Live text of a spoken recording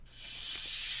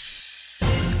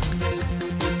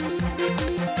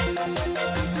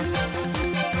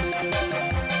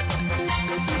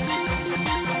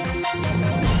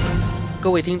各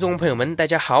位听众朋友们，大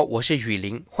家好，我是雨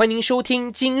林，欢迎收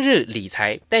听今日理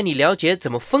财，带你了解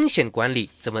怎么风险管理，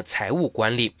怎么财务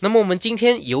管理。那么我们今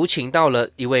天有请到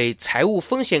了一位财务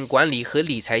风险管理和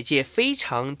理财界非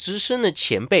常资深的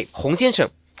前辈洪先生。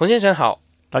洪先生好。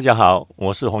大家好，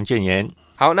我是洪建言。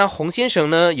好，那洪先生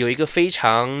呢有一个非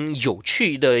常有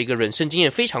趣的一个人生经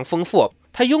验，非常丰富哦。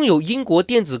他拥有英国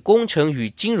电子工程与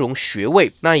金融学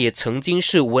位，那也曾经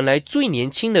是文莱最年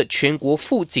轻的全国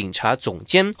副警察总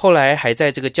监，后来还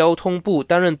在这个交通部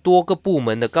担任多个部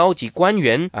门的高级官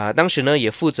员当时呢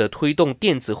也负责推动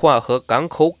电子化和港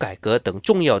口改革等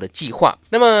重要的计划。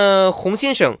那么洪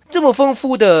先生这么丰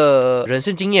富的人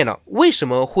生经验呢，为什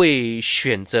么会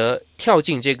选择跳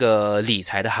进这个理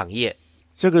财的行业？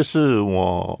这个是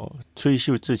我退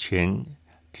休之前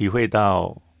体会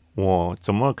到我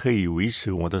怎么可以维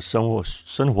持我的生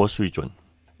活水准，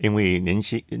因为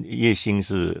月薪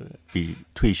是比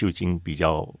退休金比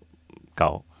较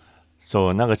高，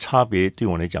所以那个差别对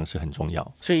我来讲是很重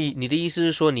要。所以你的意思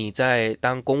是说，你在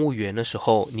当公务员的时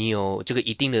候，你有这个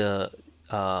一定的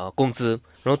工资，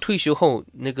然后退休后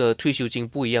那个退休金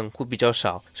不一样，会比较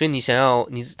少，所以你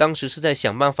当时是在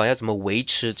想办法要怎么维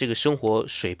持这个生活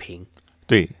水平？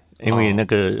对，因为那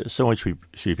个生活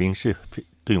水平是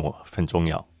对我很重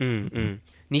要。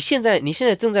你现在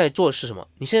正在做的是什么？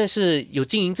你现在是有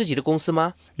经营自己的公司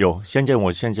吗？有，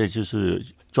我现在就是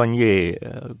专业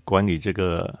管理这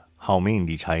个好命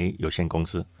理财有限公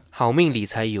司。好命理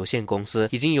财有限公司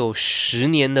已经有10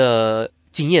年的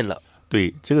经验了。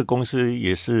对，这个公司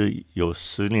也是有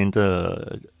10年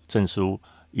的证书，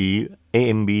以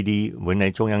AMBD 文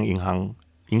莱中央银行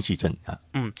应许证啊。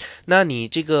那你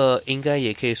这个应该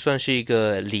也可以算是一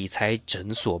个理财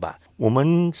诊所吧？我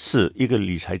们是一个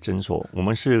理财诊所，我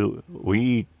们是唯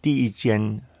一第一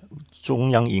间中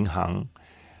央银行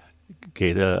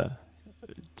给的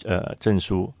证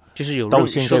书，就是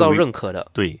受到认可的。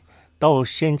对，到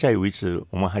现在为止，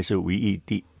我们还是唯一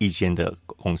第一间的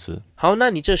公司。好，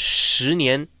那你这10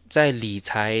年在理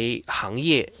财行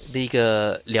业的一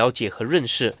个了解和认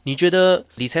识，你觉得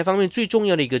理财方面最重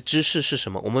要的一个知识是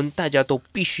什么？我们大家都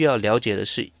必须要了解的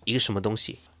是一个什么东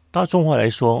西？大众化来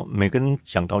说，每个人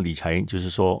讲到理财，就是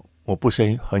说我不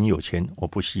是很有钱，我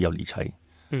不需要理财。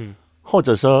或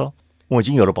者说我已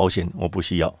经有了保险，我不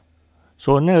需要。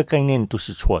所以那个概念都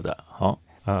是错的。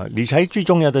理财最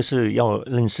重要的是要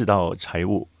认识到财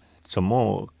务，怎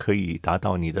么可以达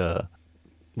到你的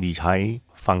理财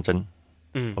方针。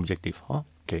objective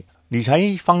OK， 理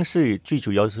财方式最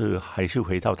主要是还是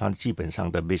回到它基本上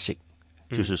的 basic，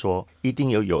就是说一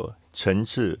定要有层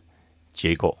次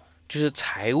结构，就是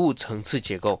财务层次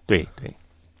结构。对对，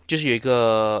就是有一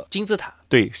个金字塔。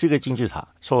对，是个金字塔。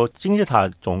说金字塔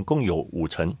总共有5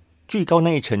层，最高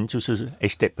那一层就是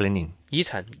estate planning， 遗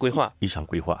产规划。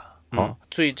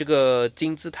所以这个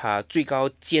金字塔最高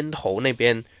尖头那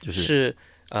边就是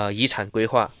遗产规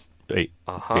划。对，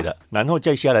对的。然后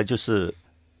再下来就是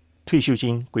退休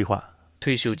金规划、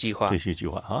退休计划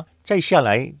再下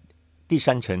来第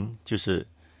3层就是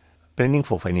planning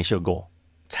for financial goal，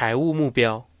 财务目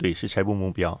标。对，是财务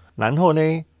目标。然后呢，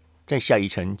再下一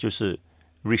层就是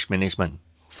risk management，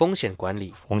 风险管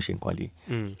理。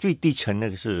最低层那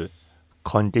个是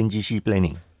contingency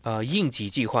planning， 应急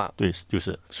计划。对，就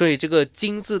是。所以这个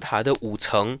金字塔的5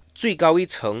层，最高一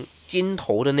层尖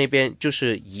头的那边就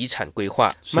是遗产规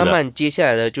划，慢慢接下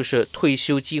来的就是退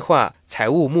休计划、财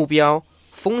务目标、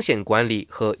风险管理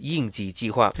和应急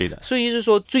计划。对的。所以是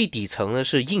说最底层呢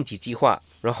是应急计划，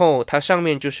然后它上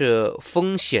面就是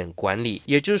风险管理，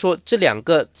也就是说这2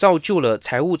个造就了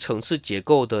财务层次结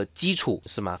构的基础，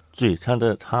是吗？对，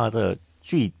它的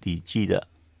最底基的，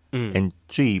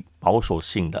最保守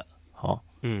性的。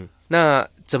那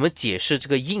怎么解释这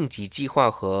个应急计划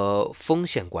和风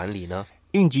险管理呢？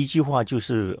应急计划就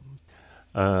是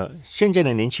现在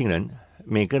的年轻人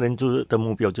每个人的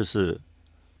目标就是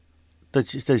的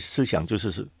思想就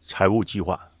是财务计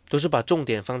划，都是把重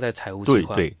点放在财务计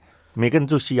划。对，每个人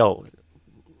都需要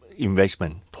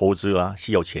investment 投资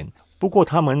需要钱，不过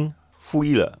他们赋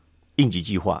予了应急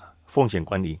计划、风险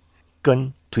管理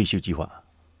跟退休计划。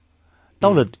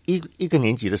到了一个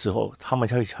年纪的时候，他们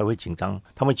才会紧张，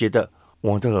他们觉得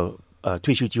我的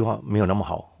退休计划没有那么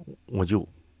好，我就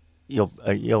要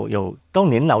到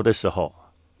年老的时候，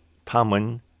他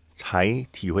们才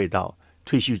体会到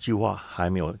退休计划还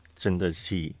没有真的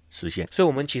去实现。所以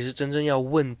我们其实真正要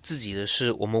问自己的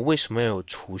是，我们为什么要有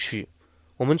储蓄？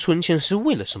我们存钱是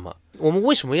为了什么？我们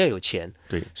为什么要有钱？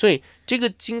对，所以这个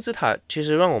金字塔其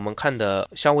实让我们看得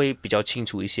稍微比较清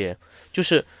楚一些，就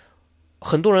是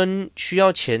很多人需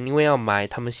要钱，因为要买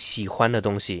他们喜欢的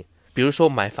东西，比如说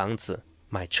买房子、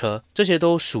买车，这些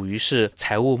都属于是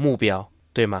财务目标，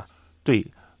对吗？对，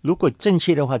如果正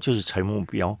确的话就是财务目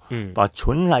标，把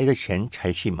存来的钱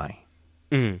才去买。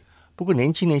不过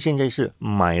年轻人现在是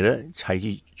买了才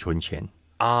去存钱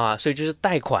啊，所以就是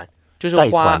贷款，就是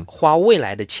花未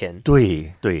来的钱。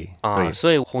对对啊，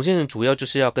所以洪先生主要就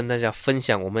是要跟大家分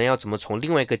享，我们要怎么从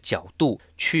另外一个角度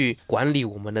去管理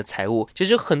我们的财务。其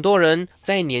实很多人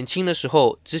在年轻的时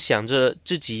候只想着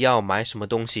自己要买什么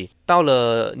东西，到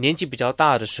了年纪比较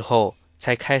大的时候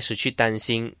才开始去担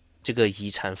心这个遗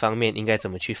产方面应该怎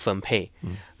么去分配，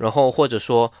然后或者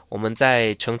说我们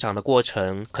在成长的过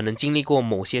程可能经历过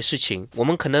某些事情，我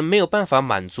们可能没有办法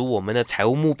满足我们的财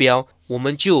务目标，我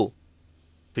们就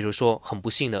比如说很不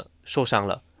幸的受伤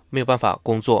了，没有办法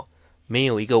工作，没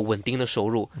有一个稳定的收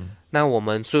入，那我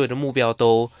们所有的目标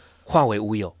都化为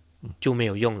乌有，就没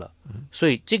有用了。所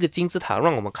以这个金字塔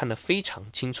让我们看得非常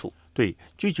清楚。对，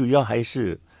最主要还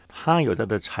是它有它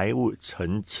的财务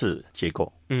层次结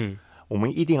构。我们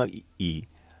一定要以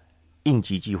应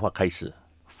急计划开始，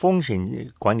风险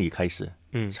管理开始，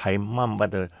才慢慢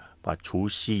的把储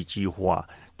蓄计划、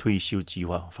退休计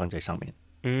划放在上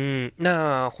面。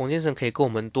那洪先生可以跟我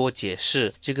们多解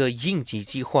释这个应急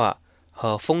计划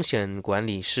和风险管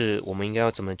理是我们应该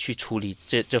要怎么去处理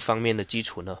这方面的基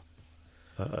础呢？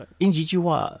应急计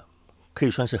划可以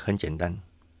算是很简单，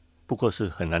不过是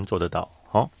很难做得到。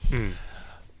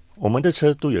我们的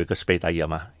车都有一个 spare tire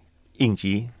嘛，应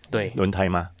急对轮胎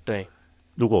嘛，对，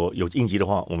如果有应急的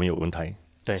话，我们有轮胎，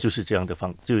对，就是这样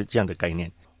的概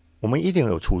念。我们一定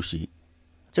有储蓄，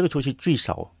这个储蓄最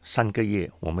少3个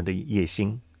月我们的月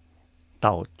薪，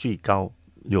到最高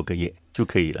6个月就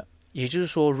可以了。也就是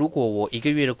说，如果我一个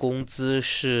月的工资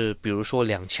是比如说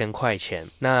2000块钱，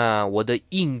那我的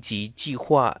应急计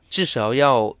划至少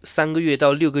要3个月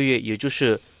到6个月，也就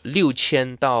是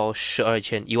6000到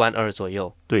12000，12000左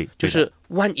右。对，就是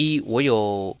万一我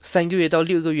有3个月到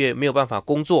6个月没有办法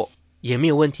工作也没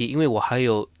有问题，因为我还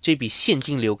有这笔现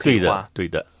金流可以花。对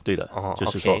的，就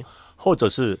是说，或者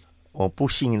是我不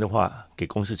幸运的话给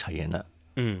公司裁员了，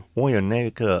我有那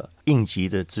个应急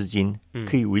的资金，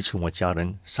可以维持我家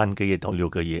人3个月到6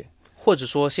个月。或者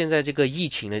说现在这个疫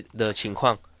情的情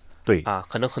况，对啊，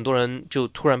可能很多人就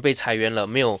突然被裁员了，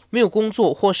没有工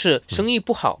作，或是生意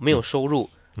不好，没有收入，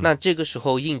那这个时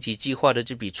候应急计划的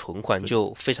这笔存款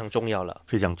就非常重要了，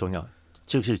非常重要，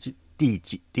这是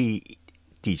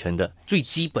底层的最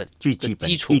基本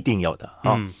基础一定要的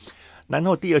然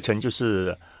后第二层就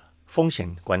是风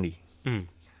险管理。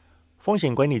风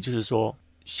险管理就是说，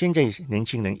现在年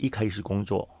轻人一开始工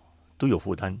作都有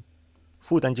负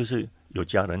担就是有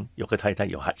家人，有个太太，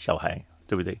有小孩，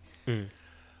对不对？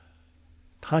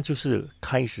他就是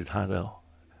开始他的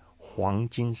黄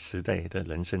金时代的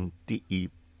人生第一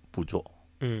步骤。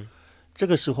这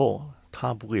个时候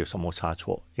他不会有什么差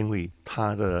错，因为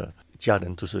他的家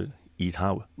人都是以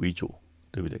他为主，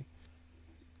对不对？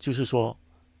就是说，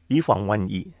以防万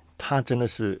一，他真的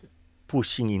是不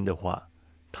幸运的话，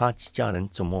他家人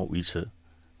怎么维持？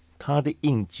他的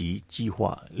应急计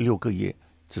划6个月，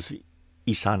只是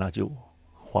一刹那就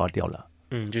花掉了。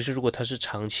就是如果他是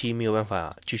长期没有办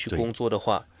法继续工作的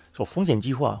话，所以风险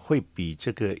计划会比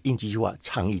这个应急计划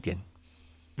长一点。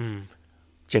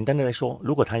简单的来说，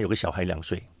如果他有个小孩2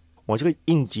岁，我这个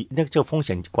应急那个叫风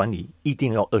险管理一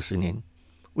定要20年。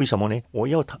为什么呢？我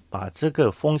要他把这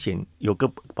个风险有个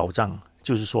保障，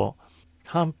就是说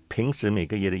他平时每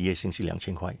个月的月薪是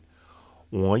2000块，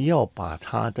我要把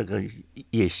他这个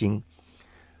月薪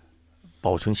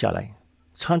保存下来，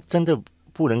他真的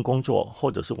不能工作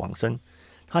或者是往生，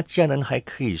他家人还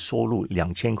可以收入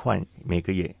2000块每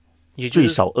个月，最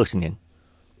少20年。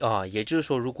也就是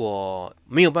说，如果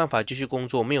没有办法继续工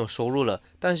作，没有收入了，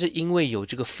但是因为有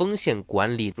这个风险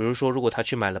管理，比如说如果他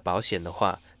去买了保险的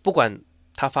话，不管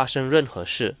他发生任何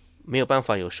事，没有办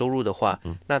法有收入的话，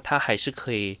那他还是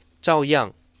可以照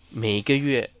样每一个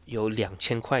月有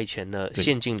2000块钱的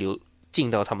现金流进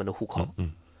到他们的户口。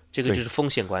这个就是风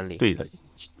险管理。对的，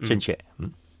正确。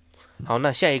好，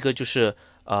那下一个就是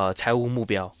财务目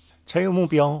标。财务目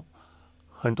标，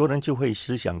很多人就会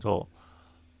思想说，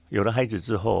有了孩子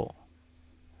之后，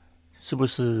是不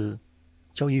是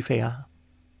教育费啊？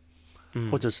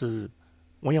或者是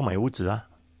我要买屋子啊？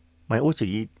买屋子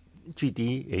最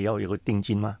低也要有个定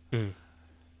金吗？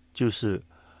就是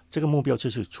这个目标就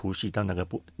是储蓄到那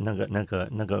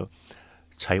个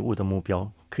财务的目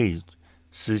标，可以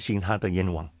实行他的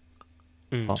愿望。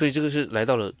所以这个是来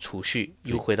到了储蓄，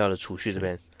又回到了储蓄这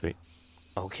边。对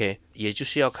 ，OK， 也就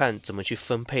是要看怎么去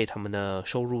分配他们的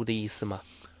收入的意思吗？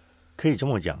可以这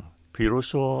么讲，比如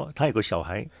说他有个小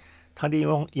孩，他的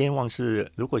愿望是，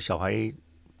如果小孩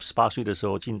18岁的时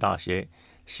候进大学，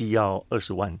需要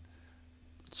20万，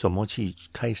怎么去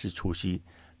开始储蓄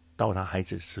到他孩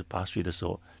子18岁的时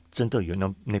候，真的有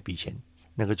那笔钱，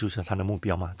那个就是他的目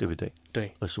标嘛，对不对？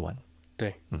对，20万。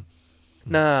对，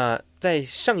那在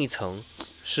上一层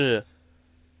是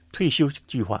退休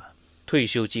计划。退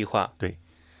休计划，对，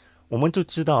我们都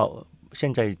知道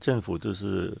现在政府都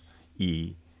是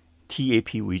以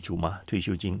TAP 为主嘛，退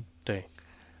休金。对，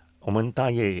我们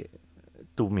大约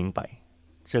都明白，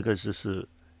这个是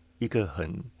一个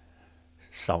很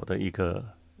少的一个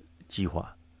计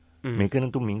划。每个人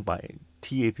都明白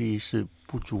TAP 是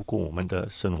不足够我们的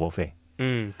生活费，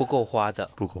不够花的，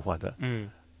不够花的。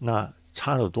那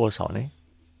差了多少呢？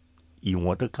以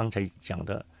我的刚才讲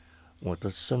的，我的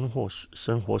生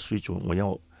活水准我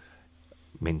要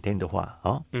maintain的话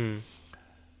啊，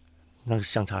那个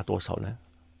相差多少呢？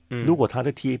如果他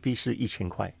的 TAP 是1000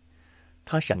块，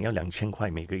他想要2000块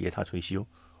每个月他退休，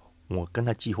我跟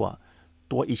他计划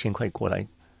多1000块过来，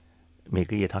每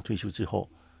个月他退休之后，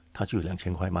他就有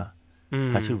2000块吗？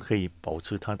他就可以保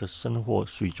持他的生活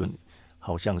水准，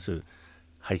好像是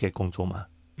还可以工作吗？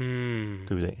对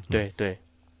不对？对对。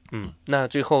那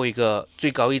最后一个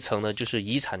最高一层呢，就是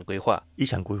遗产规划。遗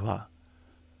产规划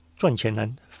赚钱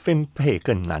难，分配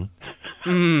更难，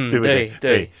对不对？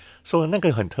对，所以那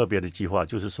个很特别的计划，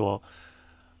就是说，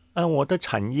我的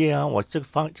产业啊，我这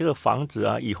个房子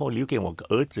啊，以后留给我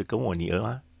儿子跟我女儿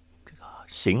啊，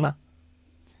行吗？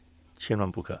千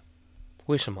万不可。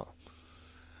为什么？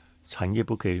产业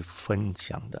不可以分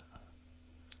享的。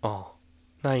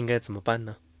那应该怎么办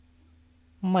呢？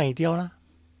卖掉啦。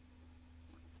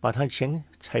把他钱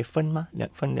才分吗？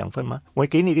两份吗？我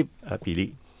给你一个比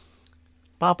例，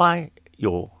爸爸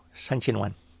有3000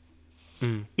万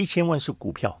，1000万是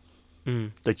股票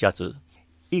的价值，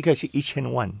一个是1000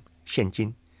万现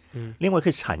金，另外一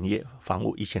个产业房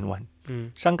屋1000万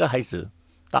，3个孩子，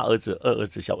大儿子、二儿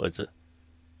子、小儿子，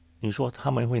你说他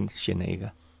们会选哪一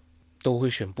个？都会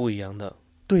选不一样的，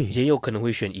对，也有可能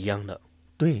会选一样的。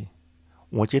对，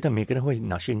我觉得每个人会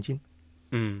拿现金，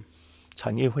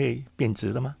产业会变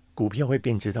质的吗？股票会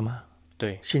变质的吗？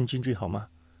对，现金最好吗？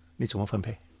你怎么分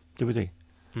配？对不对？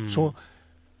说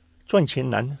赚钱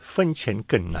难，分钱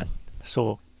更难。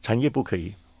说产业不可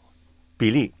以，比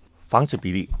例房子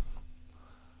比例，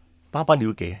爸爸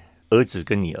留给儿子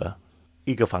跟女儿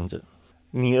一个房子，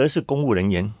女儿是公务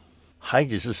人员，孩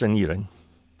子是生意人，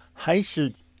还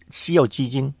是需要基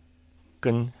金。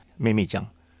跟妹妹讲，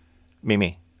妹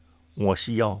妹，我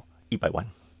需要100万。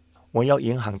我要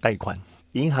银行贷款，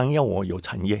银行要我有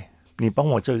产业，你帮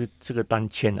我这个单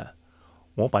签了，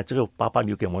我把这个爸爸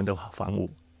留给我们的房屋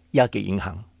押给银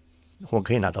行，我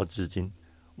可以拿到资金，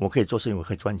我可以做生意，我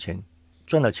可以赚钱，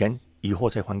赚了钱以后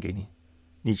再还给你。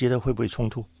你觉得会不会冲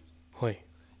突？会，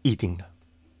一定的。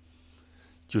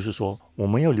就是说，我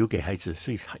们要留给孩子，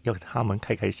是要他们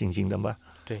开开心心的嘛。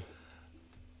对，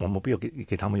我们不要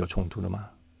给他们有冲突的嘛。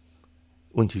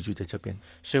问题就在这边。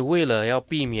所以为了要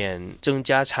避免争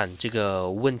家产这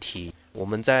个问题，我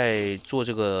们在做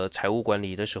这个财务管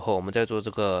理的时候，我们在做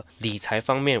这个理财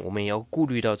方面，我们也要顾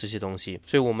虑到这些东西。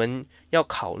所以我们要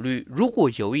考虑，如果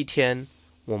有一天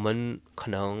我们可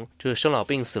能就是生老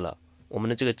病死了，我们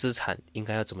的这个资产应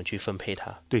该要怎么去分配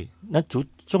它？对，那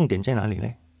重点在哪里呢？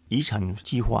遗产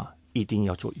计划一定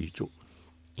要做预注，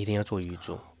一定要做预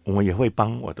注。我也会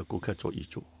帮我的顾客做预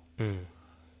注。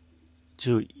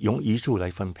就用遗嘱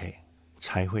来分配，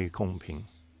才会公平，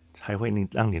才会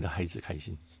让你的孩子开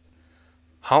心。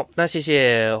好，那谢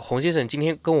谢洪先生今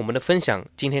天跟我们的分享，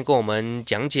今天跟我们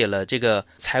讲解了这个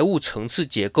财务层次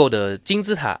结构的金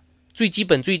字塔。最基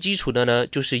本最基础的呢，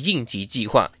就是应急计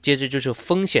划，接着就是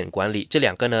风险管理，这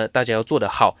两个呢，大家要做得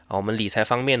好啊，我们理财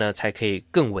方面呢才可以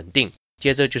更稳定。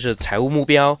接着就是财务目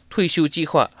标、退休计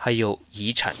划，还有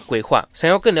遗产规划。想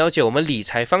要更了解我们理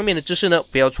财方面的知识呢，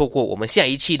不要错过我们下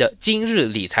一期的今日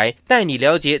理财，带你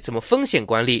了解怎么风险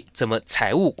管理，怎么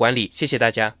财务管理。谢谢大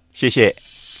家，谢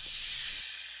谢。